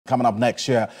Coming up next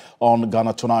year on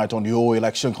Ghana Tonight on your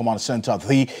Election Command Center,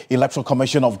 the Electoral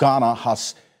Commission of Ghana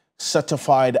has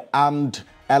certified and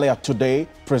earlier today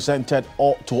presented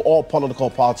to all political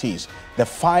parties the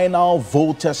final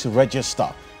voters register.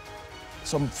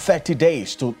 Some 30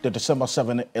 days to the December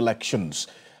 7 elections.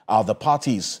 Are the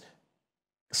parties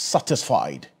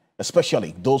satisfied,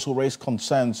 especially those who raised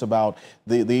concerns about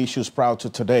the issues prior to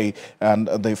today and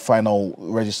the final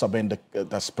register being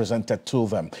that's presented to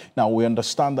them? Now, we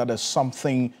understand that there's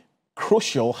something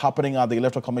crucial happening at the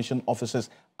Electoral Commission offices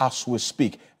as we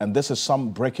speak. And this is some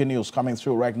breaking news coming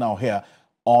through right now here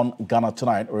on Ghana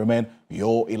Tonight. Remain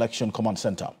your Election Command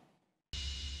Center.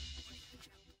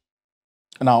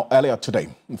 Now, earlier today,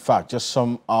 in fact, just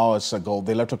some hours ago,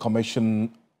 the Electoral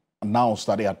Commission announced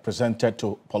that it had presented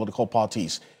to political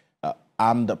parties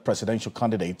and the presidential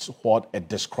candidates what it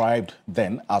described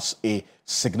then as a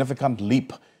significant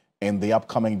leap in the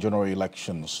upcoming general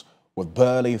elections. With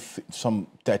barely some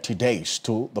 30 days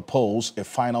to the polls, a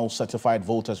final certified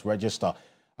voters register,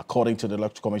 according to the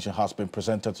Electoral Commission, has been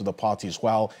presented to the parties,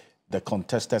 while the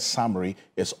contested summary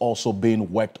is also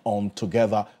being worked on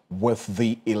together with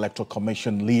the Electoral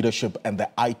Commission leadership and the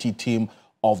IT team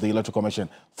of the Electoral Commission.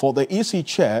 For the EC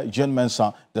chair, Jane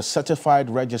Mensah, the certified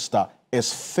register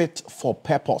is fit for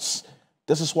purpose.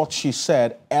 This is what she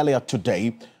said earlier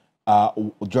today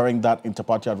during that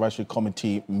Interparty Advisory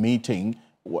Committee meeting,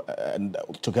 and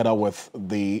together with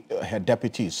her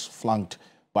deputies, flanked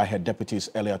by her deputies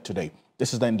earlier today.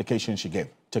 This is the indication she gave.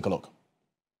 Take a look.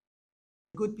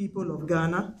 Good people of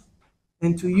Ghana,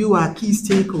 and to you, our key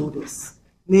stakeholders,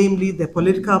 namely the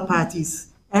political parties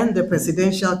and the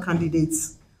presidential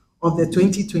candidates of the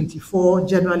 2024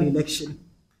 general election,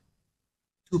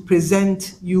 to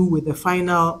present you with the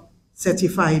final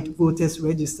certified voters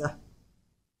register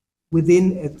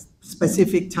within a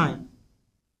specific time.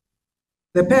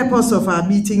 The purpose of our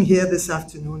meeting here this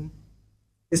afternoon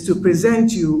is to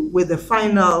present you with the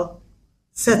final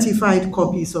certified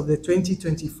copies of the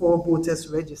 2024 voters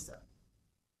register.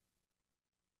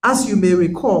 As you may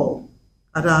recall,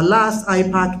 at our last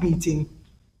IPAC meeting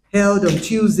held on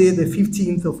Tuesday, the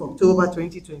 15th of October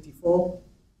 2024,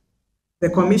 the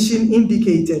Commission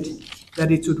indicated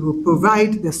that it would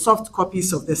provide the soft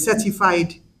copies of the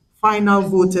certified final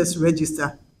voters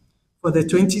register for the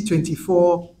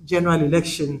 2024 general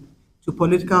election to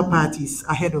political parties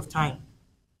ahead of time.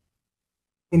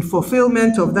 In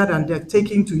fulfillment of that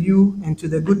undertaking to you and to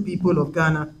the good people of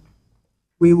Ghana,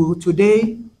 we will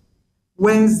today,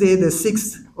 Wednesday, the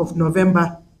 6th of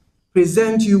November,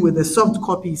 present you with the soft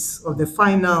copies of the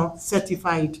final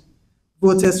certified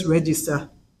voters register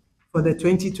for the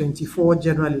 2024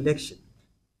 general election.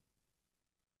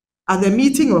 At the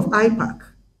meeting of IPAC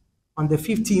on the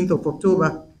 15th of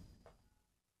October,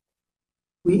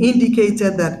 we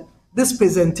indicated that this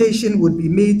presentation would be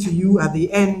made to you at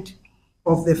the end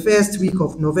of the first week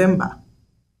of November.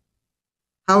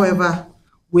 However,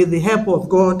 with the help of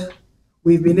God,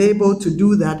 we've been able to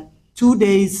do that 2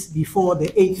 days before the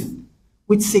 8th,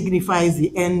 which signifies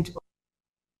the end.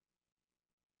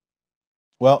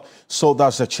 Well, so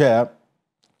that's the chair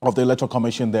of the Electoral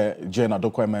Commission there, Jane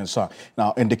Mensah,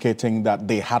 now indicating that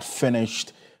they had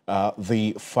finished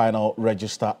the final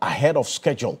register ahead of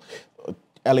schedule.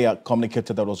 Earlier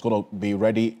communicated that it was going to be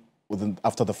ready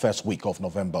after the first week of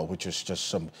November, which is just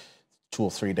some 2 or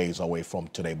 3 days away from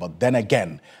today. But then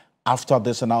again, after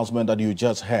this announcement that you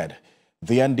just heard,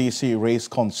 the NDC raised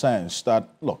concerns that,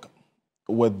 look,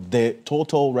 with the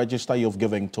total register you've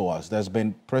given to us, there's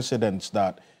been precedents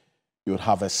that you would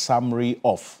have a summary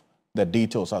of the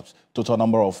details of total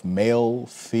number of male,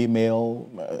 female,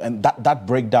 and that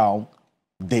breakdown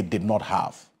they did not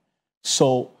have.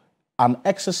 So an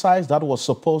exercise that was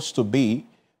supposed to be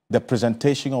the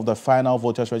presentation of the final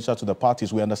voters register to the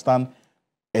parties, we understand,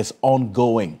 is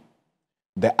ongoing.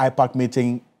 The IPAC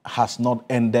meeting has not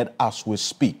ended as we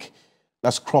speak.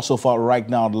 Let's cross over right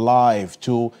now live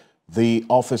to the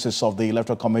offices of the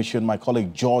Electoral Commission. My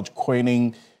colleague George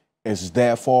Quaining is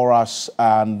there for us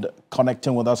and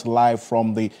connecting with us live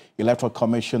from the Electoral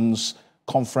Commission's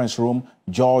conference room.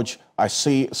 George, I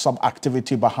see some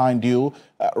activity behind you.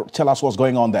 Tell us what's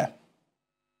going on there.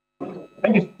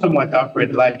 Thank you so much,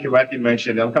 Alfred. Like you rightly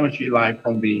mentioned, I'm coming to you live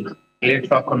from the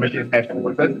Electoral Commission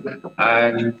headquarters.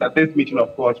 And this meeting,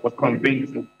 of course, was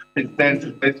convened to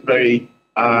present this very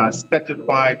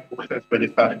certified voters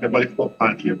register in the political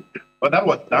party. But that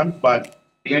was done, but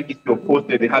the NDC opposed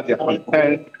it. They had their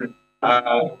concerns,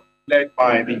 led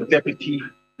by the Deputy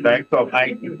Director of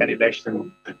IT and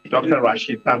Election, Dr.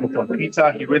 Rashid Hamilton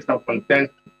Peter. He raised some concerns.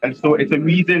 And so it's a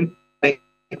reason the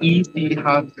EC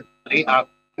has to lay out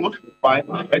 4 to 5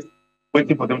 hours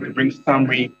waiting for them to bring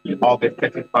summary of the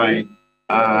certified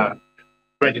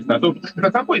register. So, for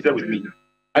example, is there with me?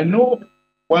 I know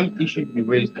one issue we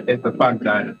raised is the fact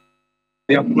that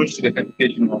the approach to the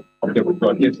certification of the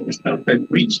result is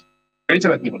breach. Can you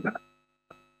tell us about that?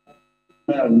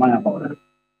 About that.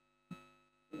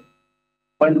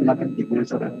 When nothing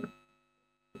is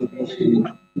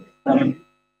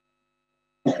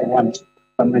one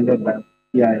amended by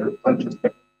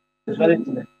it's very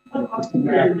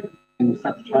clear in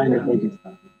satisfying the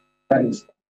register. That is.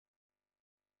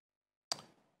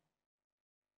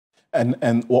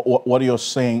 And what you're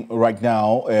saying right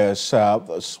now is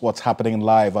what's happening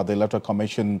live at the Electoral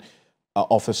Commission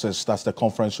offices. That's the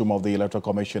conference room of the Electoral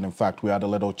Commission. In fact, we had a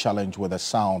little challenge with the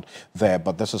sound there,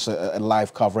 but this is a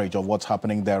live coverage of what's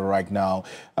happening there right now.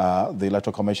 The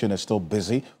Electoral Commission is still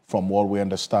busy, from what we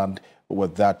understand,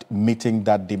 with that meeting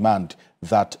that demand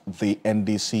that the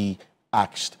NDC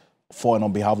asked for and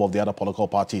on behalf of the other political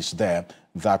parties there,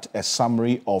 that a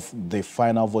summary of the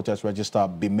final voters register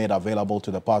be made available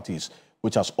to the parties,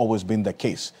 which has always been the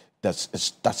case. That's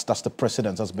the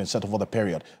precedent that's been set for the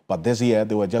period. But this year,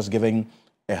 they were just giving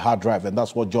a hard drive, and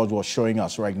that's what George was showing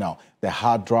us right now, the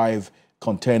hard drive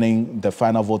containing the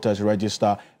final voters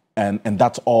register, and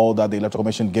that's all that the Electoral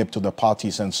Commission gave to the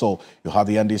parties. And so you had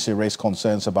the NDC raise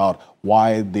concerns about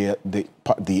why the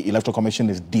Electoral Commission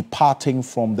is departing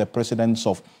from the precedence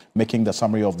of making the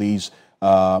summary of these.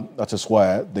 That is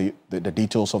where the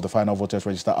details of the final voters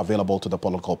register are available to the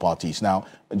political parties. Now,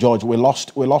 George, we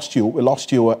lost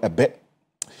you a bit,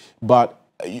 but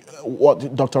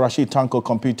what Dr. Rashid Tanko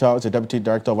Computer, the Deputy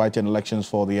Director of IT and Elections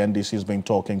for the NDC, has been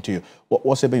talking to you.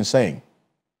 What's he been saying?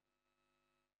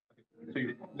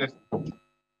 Very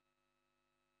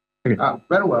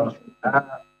well.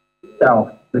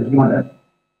 So,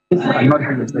 I'm not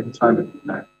doing this next time.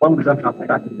 One we don't have to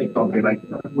start to think of it like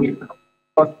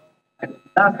because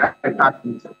that's a tax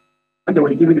meeting. When they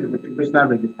were giving it the provisional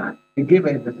register, they gave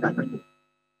us the strategy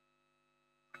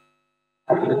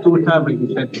of the total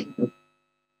register,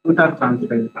 total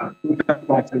transfers, total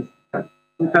losses,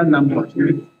 total number of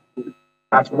units,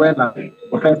 as well as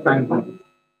the first time vote.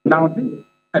 Now, this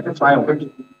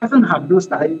certifier doesn't have those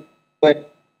types,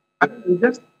 but we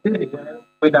just did it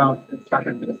without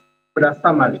strategies, without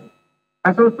summary.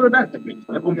 And so that's the big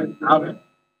government have a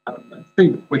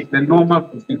thing with the normal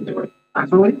procedure. And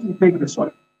so if you take this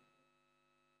one,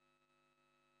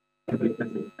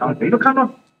 you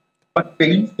cannot, but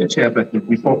the chairperson,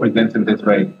 before presenting this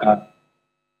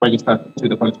register to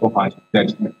the political party,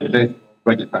 that this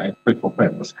register is fit for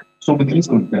purpose. So with these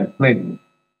ones, clearly,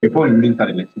 before you leave that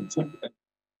election,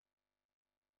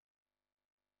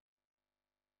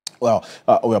 well,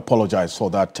 we apologize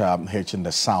for that hitch in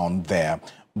the sound there,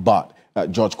 but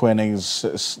George Quenning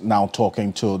is now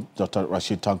talking to Dr.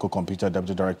 Rashid Tanko Computer,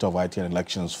 Deputy Director of IT and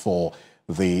Elections for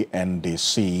the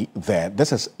NDC there.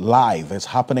 This is live. It's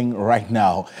happening right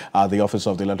now at the office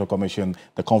of the Electoral Commission,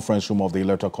 the conference room of the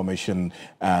Electoral Commission,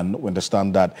 and we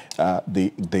understand that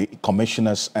the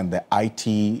commissioners and the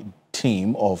IT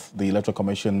team of the Electoral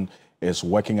Commission is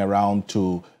working around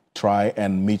to try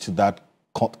and meet that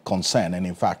concern. And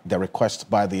in fact, the request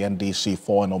by the NDC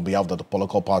for and on behalf of the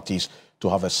political parties to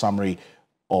have a summary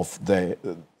of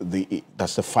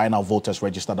that's the final voters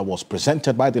register that was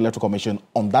presented by the Electoral Commission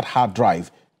on that hard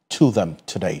drive to them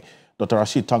today. Dr.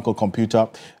 Rashid Tanko Computer,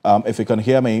 if you can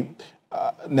hear me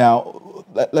now,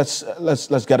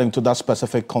 let's get into that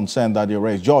specific concern that you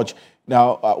raised, George.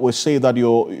 Now we see that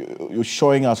you're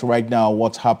showing us right now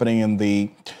what's happening in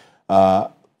the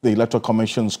Electoral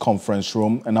Commission's conference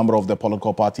room. A number of the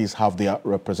political parties have their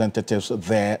representatives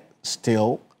there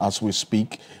still as we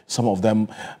speak. Some of them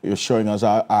you're showing us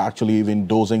are actually even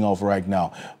dozing off right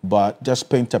now. But just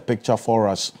paint a picture for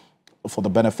us for the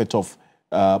benefit of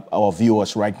our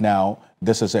viewers right now.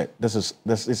 This is it. This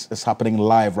is happening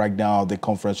live right now, the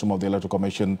conference room of the Electoral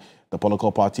Commission. The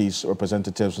political parties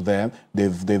representatives there.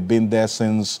 They've been there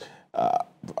since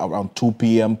around 2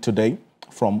 p.m. today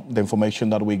from the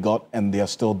information that we got, and they are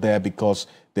still there because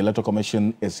the Electoral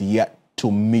Commission is yet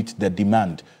to meet the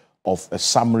demand of a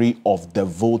summary of the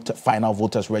final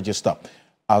voters register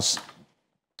as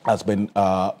has been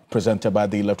presented by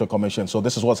the Electoral Commission. So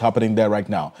this is what's happening there right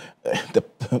now.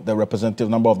 The representative,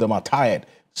 number of them are tired,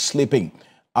 sleeping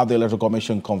at the Electoral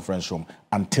Commission conference room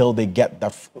until they get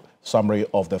that summary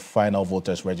of the final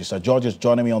voters register. George is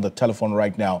joining me on the telephone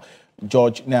right now.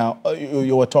 George, now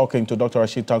you were talking to Dr.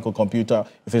 Rashid Tanko Computer.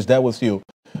 If he's there with you,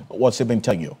 what's he been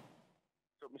telling you?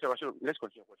 So, Mr. Rashid, let's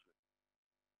continue.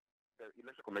 The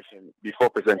Electoral Commission, before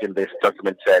presenting this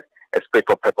document, said it's fit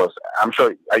for purpose. I'm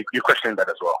sure you questioning that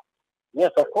as well.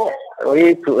 Yes, of course.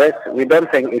 We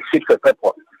don't think it's fit for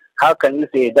purpose. How can you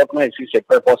say a document is a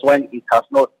purpose when it has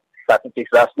no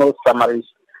statistics, there's no summaries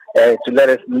to let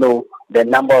us know the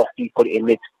number of people in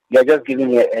it? You're just giving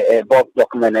me a bulk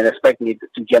document and expect me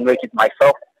to generate it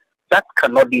myself. That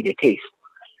cannot be the case.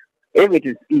 If it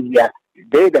is easier,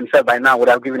 they themselves by now would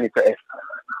have given it to us.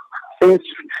 Since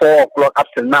 4 o'clock up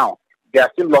to now, they are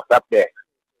still locked up there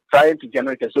trying to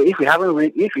generate it. So if we hadn't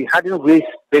raised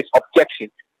this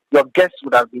objection, your guess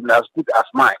would have been as good as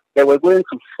mine. They were going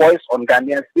to force on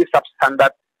Ghanaians this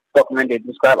substandard document they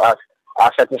describe as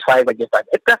certified registered.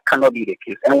 That cannot be the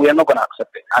case, and we are not going to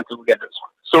accept it until we get this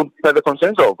one. So, by the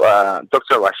concerns of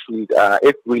Dr. Rashid,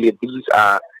 if really these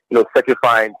are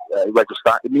certified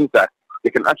register, it means that they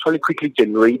can actually quickly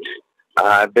generate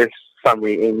this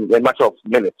summary in a matter of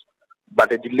minutes. But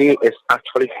the delay is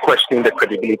actually questioning the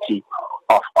credibility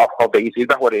of the EC. Is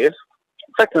that what it is?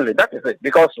 Certainly, that is it.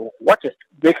 Because what is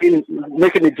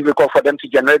making it difficult for them to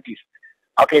generate this?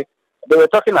 Okay, they were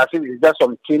talking as if it's just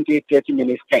some 20, 30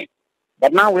 minutes time.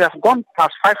 But now we have gone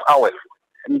past 5 hours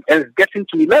and it's getting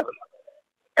to 11.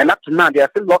 And up to now, they are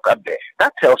still locked up there.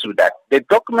 That tells you that the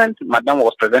document Madam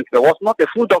was presenting was not a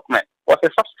full document, it was a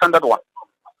substandard one.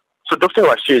 So Dr.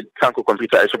 Rashid Tanko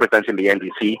Computer is representing the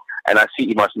NDC, and I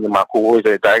see Imas Nimaku, who is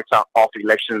the director of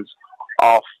elections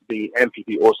of the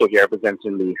MPP, also here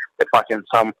representing the party, and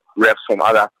some reps from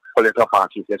other political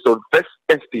parties. And so this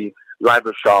is the live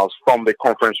results from the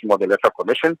conference room of the Electoral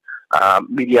Commission.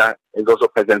 Media is also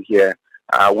present here,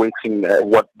 waiting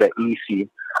what the EC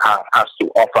has to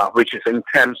offer, which is in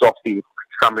terms of the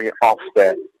summary of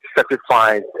the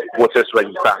certified voters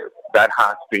register that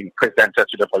has been presented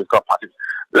to the political parties.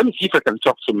 Let me see if I can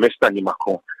talk to Mr.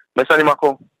 Nimako. Mr.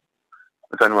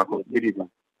 Nimako, good evening.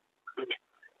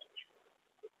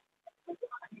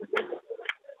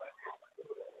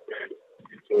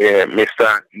 Yeah,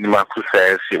 Mr. Nimaku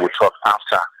says he will talk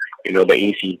after, the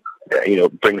EC,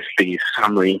 brings the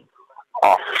summary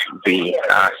of the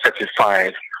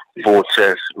certified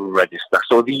voters register.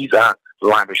 So these are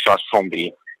live shots from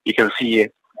you can see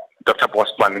Dr.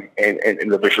 Bosman in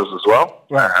the visuals as well,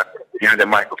 behind the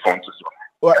microphones as well.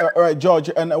 Well, all right, George,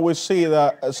 and we see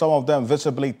that some of them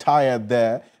visibly tired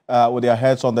there with their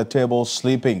heads on the table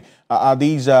sleeping. Are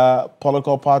these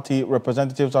political party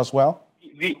representatives as well?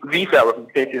 These are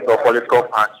representatives of political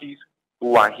parties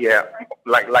who are here,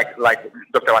 like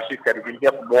Dr. Rashid said, we've been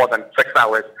here for more than 6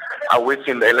 hours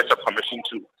awaiting the Electoral Commission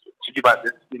to give us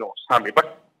this, summary.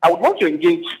 But I would want to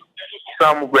engage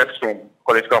some reps from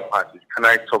political parties. Can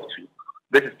I talk to you?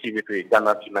 This is TV3,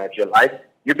 Ghana to Nigeria Live.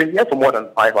 You've been here for more than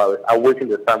 5 hours awaiting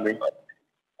the summary.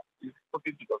 We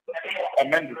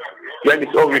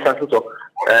can still talk.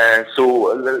 So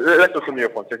let's assume your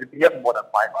consent. You've been here for more than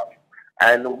 5 hours.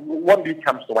 And what do you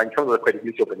come to mind in terms of the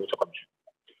credibility of the Electoral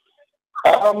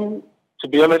Commission? To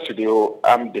be honest with you,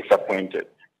 I'm disappointed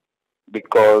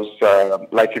because,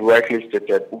 like you rightly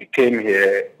stated, we came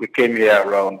here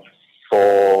around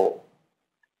 4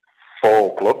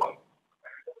 o'clock.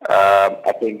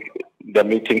 I think the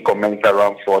meeting commenced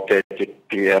around 4:30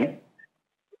 p.m.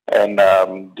 and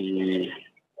the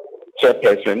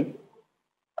chairperson,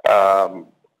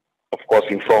 of course,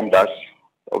 informed us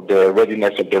of the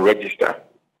readiness of the register,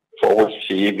 for which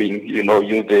she even,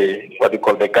 used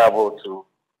the gavel to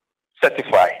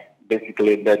certify,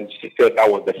 basically. Then she said that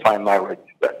was the final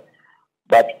register.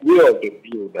 But we are of the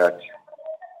view that,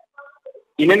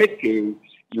 in any case,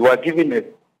 you are giving us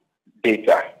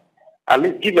data. At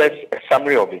least give us a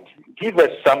summary of it. Give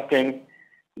us something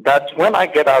that when I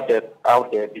get out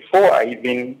there, before I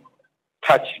even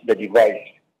touch the device,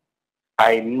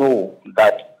 I know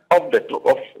that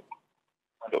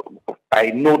I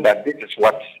know that this is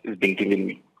what is being given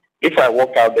me. If I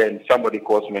walk out there and somebody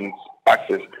calls me and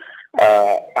asks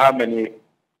how many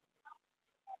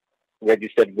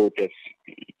registered voters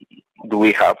do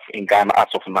we have in Ghana as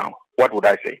of now, what would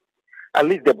I say? At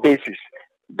least the basis,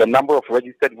 the number of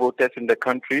registered voters in the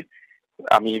country.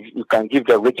 I mean, if you can give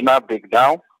the regional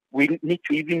breakdown, we need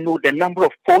to even know the number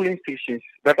of polling stations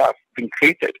that have been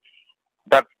created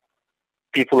that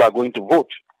people are going to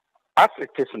vote. As it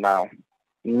is now,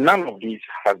 none of these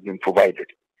has been provided.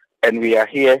 And we are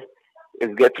here,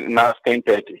 it's getting now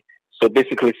 10:30. So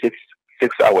basically 6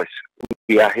 hours.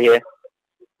 We are here.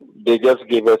 They just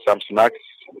gave us some snacks,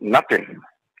 nothing.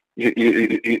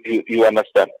 You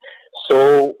understand?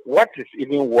 So what is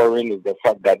even worrying is the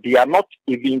fact that they are not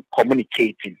even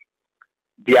communicating.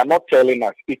 They are not telling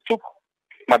us. It took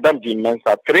Madame Jean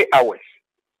Mensah 3 hours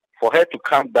for her to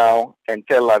come down and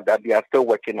tell us that they are still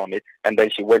working on it, and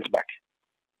then she went back.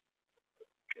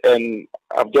 And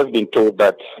I've just been told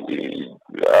that,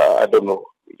 I don't know,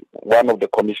 one of the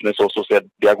commissioners also said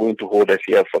they are going to hold us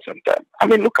here for some time. I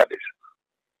mean, look at this.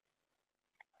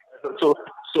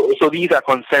 So these are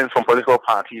concerns from political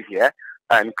parties here,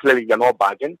 and clearly they're not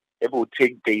bargain. If it would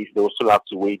take days, they will still have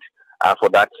to wait for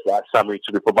that summary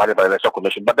to be provided by the Electoral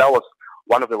Commission. But that was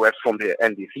one of the reps from the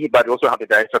NDC, but we also have the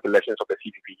Director of Elections of the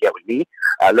CPP here with me.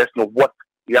 Let's know what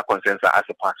their concerns are as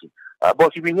a party.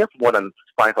 But you've been here for more than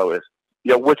 5 hours.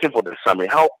 You're waiting for the summary.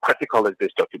 How critical is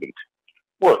this document?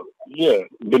 Well, yeah,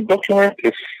 the document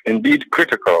is indeed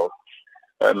critical.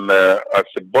 And as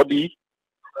a body,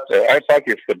 IPAC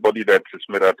is a body that is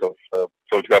made out of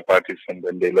political parties and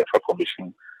then the Electoral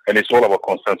Commission, and it's all about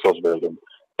consensus building.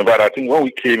 But I think when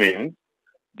we came in,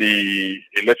 the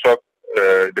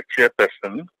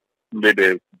chairperson made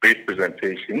a brief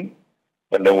presentation,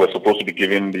 and then we're supposed to be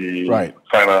given the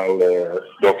final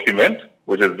document,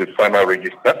 which is the final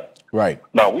register. Right.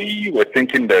 Now, we were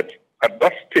thinking that at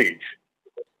that stage,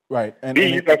 and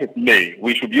be it as it may,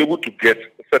 we should be able to get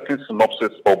a certain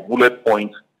synopsis or bullet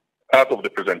points out of the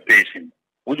presentation,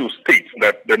 which will state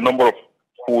that the number of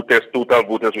voters, total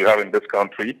voters we have in this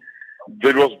country,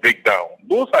 various breakdown.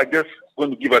 Those are just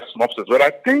going to give us synopsis. But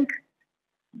I think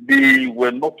they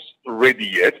were not ready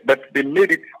yet, but they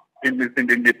made it in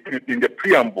the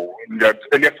preamble, in their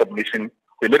earlier submission.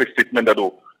 They made a statement that,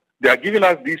 they are giving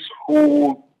us this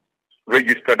whole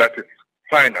register that is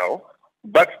final,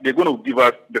 but they're going to give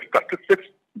us the statistics,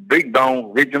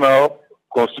 breakdown, regional,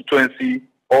 constituency,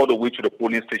 all the way to the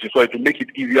polling station, so it will make it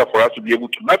easier for us to be able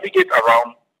to navigate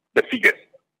around the figures.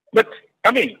 But,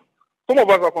 I mean, some of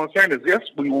us are concerned is, yes,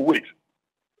 we will wait.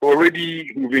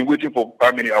 Already, we've been waiting for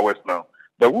how many hours now?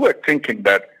 But we were thinking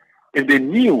that if they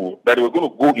knew that they were going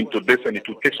to go into this and it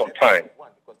would take some time,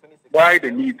 why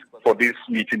the need for this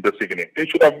meeting this evening? They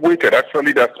should have waited.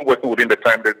 Actually, they're still working within the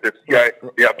time that the CI,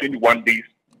 they have 21 days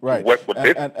to work with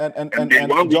this. And the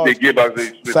 1 week they gave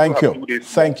us,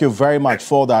 thank you very much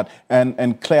for that.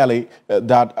 And clearly,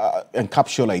 that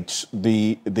encapsulates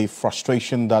the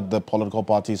frustration that the political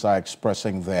parties are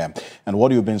expressing there. And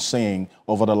what you've been seeing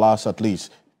over the last at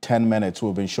least 10 minutes,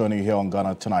 we've been showing you here on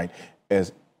Ghana Tonight,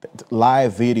 is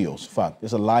live videos. In fact,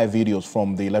 there's a live videos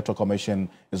from the Electoral Commission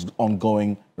is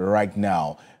ongoing right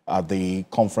now at the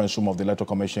conference room of the Electoral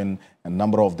Commission. A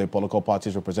number of the political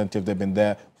parties representatives, they've been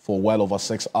there for well over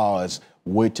 6 hours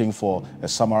waiting for a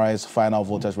summarized final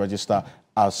voters register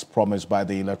as promised by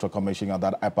the Electoral Commission at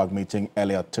that IPAC meeting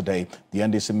earlier today. The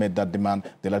NDC made that demand.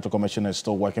 The Electoral Commission is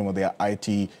still working with their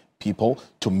IT people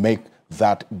to make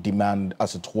that demand,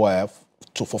 as it were,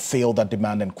 to fulfill that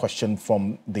demand and question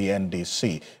from the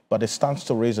NDC. But it stands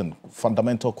to reason.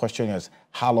 Fundamental question is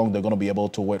how long they're going to be able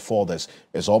to wait for this.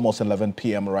 It's almost 11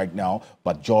 p.m. right now,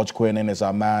 but George Queenan is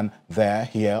our man there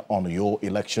here on your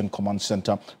Election Command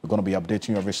Center. We're going to be updating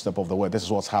you every step of the way. This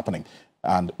is what's happening.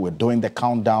 And we're doing the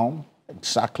countdown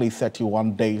exactly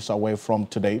 31 days away from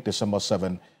today, December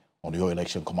 7, on your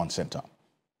Election Command Center.